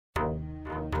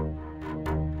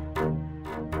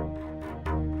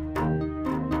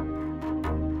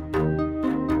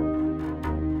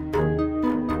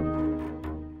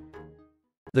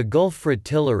The Gulf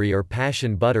fritillary or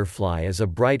passion butterfly is a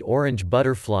bright orange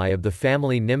butterfly of the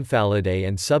family Nymphalidae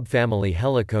and subfamily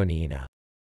Heliconiinae.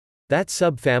 That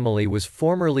subfamily was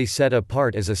formerly set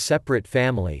apart as a separate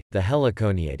family, the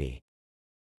Heliconiidae.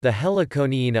 The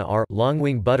Heliconiinae are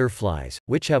longwing butterflies,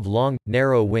 which have long,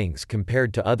 narrow wings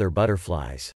compared to other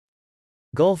butterflies.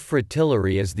 Gulf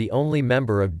fritillary is the only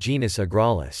member of genus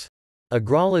Agraulis.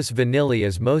 Agraulis vanillae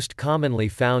is most commonly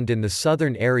found in the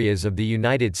southern areas of the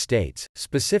United States,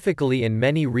 specifically in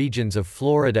many regions of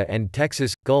Florida and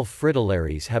Texas.Gulf.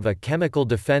 Fritillaries have a chemical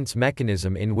defense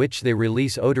mechanism in which they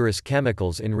release odorous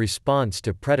chemicals in response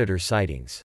to predator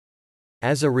sightings.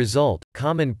 As a result,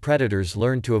 common predators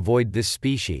learn to avoid this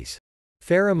species.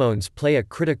 Pheromones play a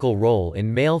critical role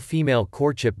in male-female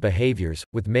courtship behaviors,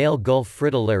 with male Gulf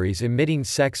fritillaries emitting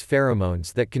sex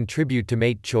pheromones that contribute to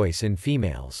mate choice in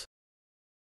females.